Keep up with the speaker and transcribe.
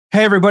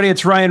Hey, everybody,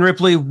 it's Ryan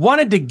Ripley.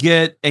 Wanted to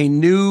get a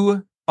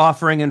new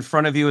offering in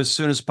front of you as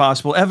soon as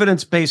possible,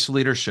 evidence-based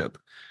leadership.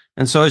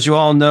 And so, as you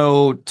all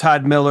know,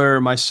 Todd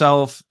Miller,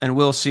 myself, and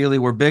Will Seeley,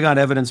 we're big on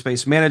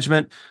evidence-based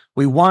management.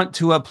 We want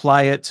to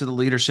apply it to the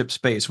leadership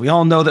space. We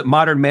all know that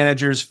modern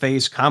managers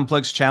face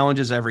complex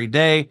challenges every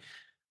day.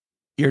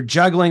 You're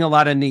juggling a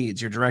lot of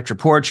needs, your direct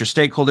reports, your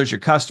stakeholders, your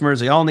customers,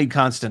 they all need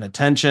constant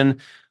attention.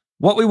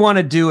 What we want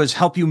to do is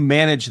help you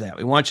manage that.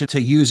 We want you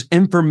to use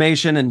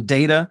information and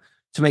data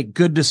to make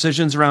good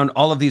decisions around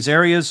all of these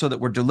areas so that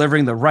we're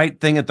delivering the right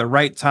thing at the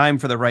right time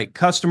for the right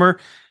customer.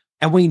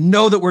 And we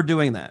know that we're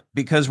doing that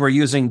because we're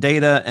using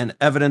data and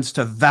evidence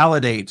to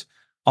validate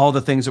all the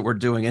things that we're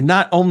doing. And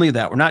not only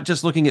that, we're not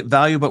just looking at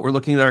value, but we're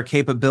looking at our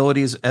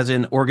capabilities as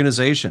an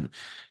organization.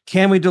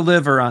 Can we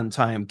deliver on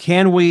time?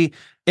 Can we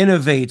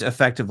innovate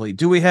effectively?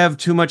 Do we have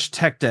too much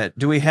tech debt?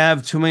 Do we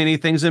have too many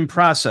things in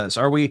process?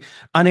 Are we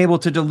unable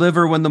to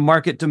deliver when the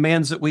market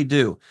demands that we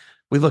do?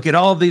 We look at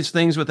all of these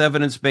things with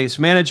evidence-based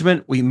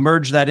management. We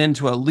merge that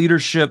into a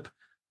leadership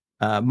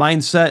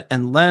mindset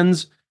and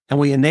lens, and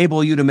we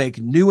enable you to make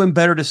new and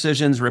better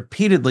decisions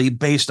repeatedly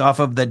based off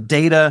of the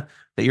data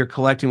that you're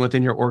collecting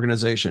within your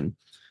organization.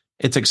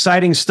 It's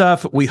exciting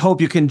stuff. We hope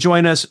you can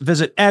join us.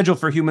 Visit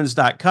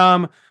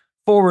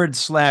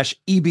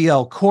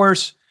agileforhumans.com/EBL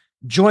course.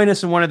 Join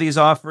us in one of these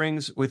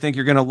offerings. We think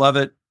you're going to love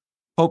it.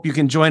 Hope you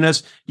can join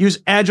us. Use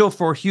Agile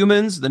for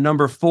Humans, the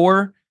number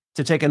 4,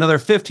 to take another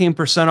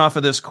 15% off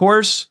of this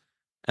course.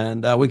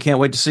 And we can't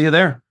wait to see you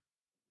there.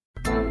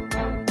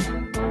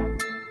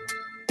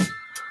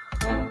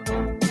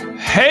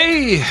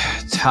 Hey,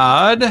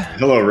 Todd.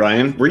 Hello,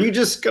 Ryan. Were you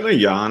just going to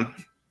yawn?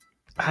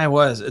 I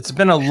was. It's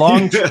been a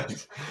long...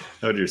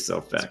 Hold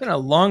yourself back. It's been a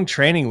long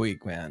training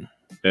week, man.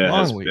 Yeah,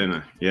 long week.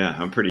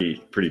 I'm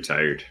pretty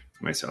tired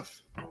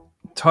myself.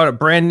 Taught a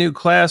brand new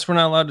class we're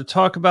not allowed to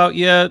talk about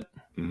yet.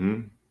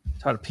 Mm-hmm.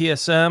 Taught a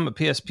PSM, a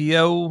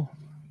PSPO.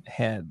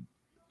 I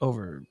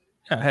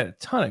had a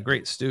ton of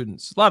great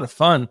students. A lot of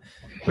fun.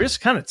 We're just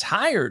kind of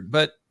tired,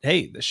 but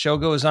hey, the show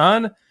goes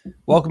on.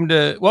 Welcome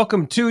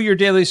to your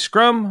daily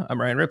Scrum.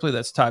 I'm Ryan Ripley.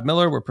 That's Todd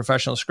Miller. We're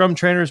professional Scrum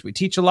trainers. We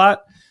teach a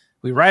lot.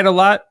 We write a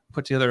lot.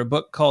 Put together a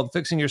book called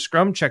Fixing Your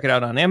Scrum. Check it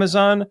out on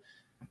Amazon.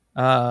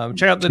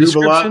 Check out the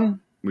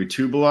description. We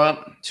tube a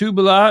lot. Do a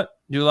lot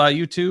of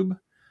YouTube.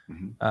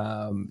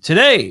 Mm-hmm.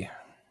 Today,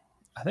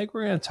 I think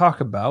we're going to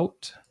talk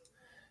about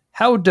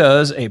how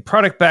does a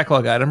product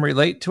backlog item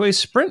relate to a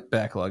sprint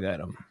backlog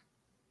item?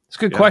 It's a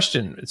good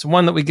question. It's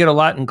one that we get a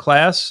lot in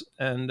class.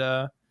 And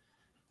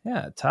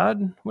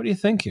Todd, what do you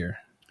think here?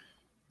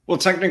 Well,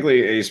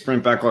 technically, a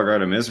sprint backlog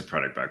item is a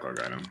product backlog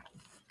item.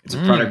 It's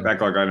a product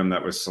backlog item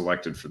that was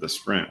selected for the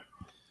sprint.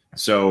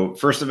 So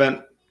first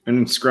event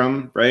in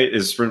Scrum, right,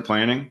 is sprint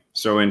planning.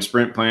 So in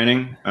sprint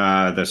planning,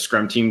 the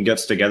Scrum team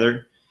gets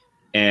together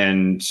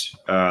and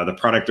the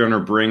product owner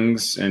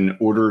brings an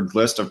ordered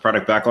list of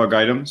product backlog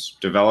items.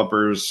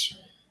 Developers,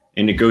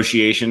 in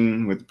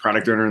negotiation with the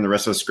product owner and the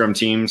rest of the Scrum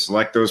team,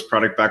 select those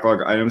product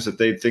backlog items that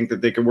they think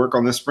that they can work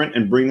on this sprint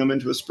and bring them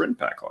into a sprint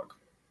backlog.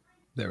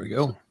 There we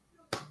go.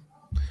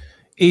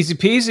 Easy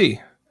peasy.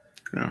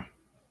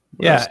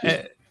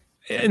 Yeah.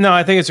 No,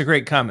 I think it's a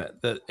great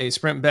comment that a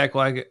sprint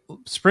backlog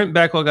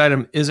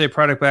item is a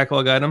product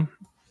backlog item.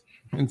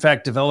 In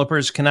fact,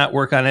 developers cannot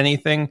work on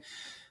anything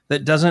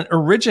that doesn't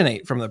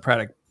originate from the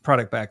product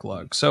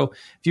backlog. So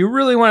if you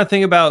really want to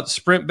think about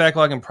sprint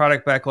backlog and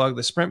product backlog,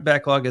 the sprint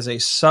backlog is a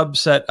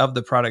subset of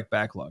the product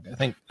backlog.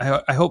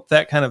 I hope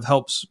that kind of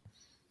helps,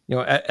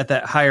 at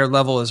that higher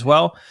level as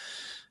well.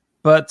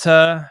 But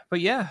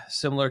yeah,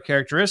 similar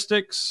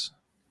characteristics,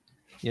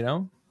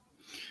 Yeah,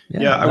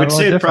 I would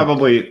say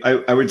probably,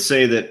 I would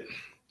say that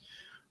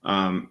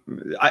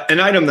an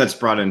item that's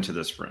brought into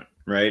the sprint,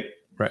 right?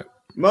 Right.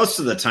 Most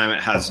of the time it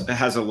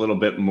has a little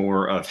bit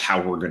more of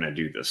how we're going to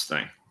do this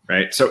thing,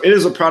 right? So it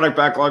is a product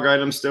backlog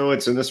item still.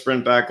 It's in the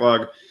sprint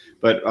backlog,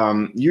 but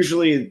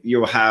usually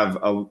you'll have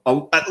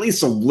at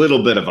least a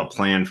little bit of a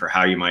plan for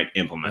how you might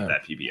implement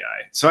that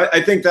PBI. So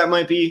I think that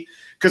might be,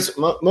 because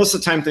most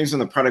of the time things in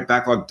the product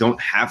backlog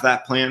don't have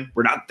that plan.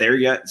 We're not there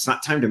yet. It's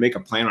not time to make a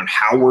plan on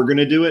how we're going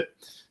to do it.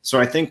 So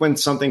I think when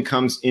something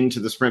comes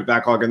into the sprint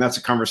backlog, and that's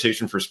a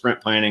conversation for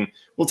sprint planning,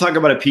 we'll talk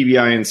about a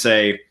PBI and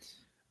say,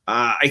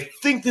 I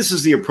think this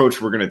is the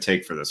approach we're going to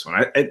take for this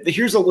one.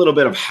 Here's a little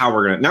bit of how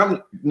we're going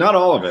to, not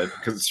all of it,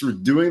 because it's through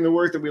doing the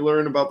work that we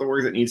learn about the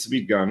work that needs to be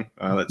done.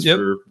 That's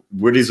for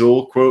Woody's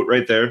old quote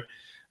right there.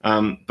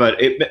 But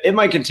it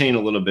might contain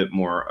a little bit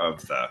more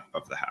of the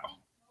how.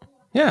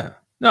 Yeah.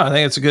 No, I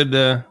think it's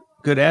a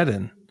good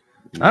add-in.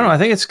 I don't know. I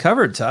think it's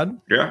covered, Todd.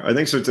 Yeah, I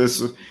think so.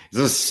 This is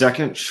the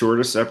second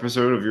shortest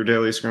episode of your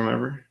daily Scrum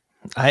ever.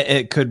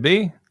 It could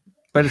be,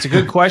 but it's a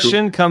good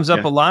question. Cool. Comes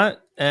up a lot,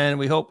 and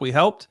we hope we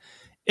helped.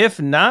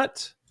 If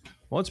not,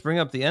 let's bring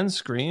up the end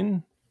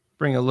screen,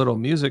 bring a little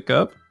music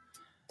up,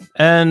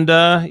 and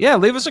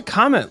leave us a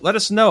comment. Let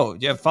us know.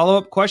 Do you have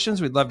follow-up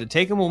questions? We'd love to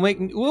take them. We'll make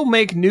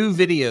new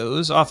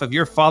videos off of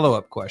your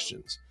follow-up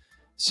questions.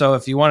 So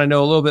if you want to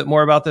know a little bit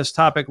more about this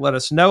topic, let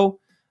us know.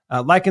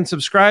 Like and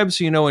subscribe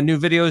so you know when new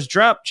videos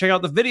drop. Check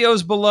out the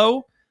videos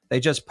below. They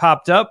just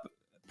popped up.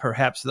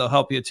 Perhaps they'll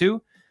help you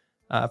too.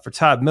 For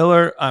Todd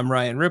Miller, I'm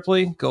Ryan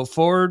Ripley. Go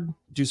forward,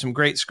 do some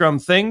great Scrum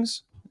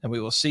things, and we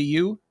will see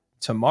you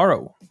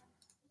tomorrow.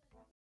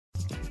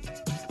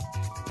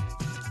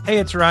 Hey,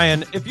 it's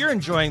Ryan. If you're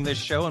enjoying this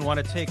show and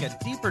want to take a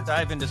deeper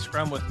dive into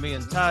Scrum with me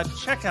and Todd,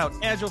 check out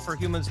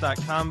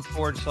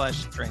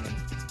agileforhumans.com/training.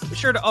 Be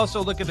sure to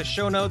also look at the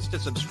show notes to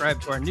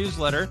subscribe to our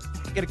newsletter,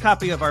 get a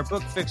copy of our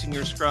book, Fixing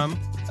Your Scrum,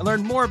 and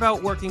learn more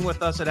about working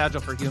with us at Agile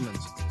for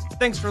Humans.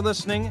 Thanks for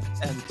listening,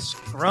 and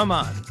Scrum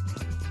on.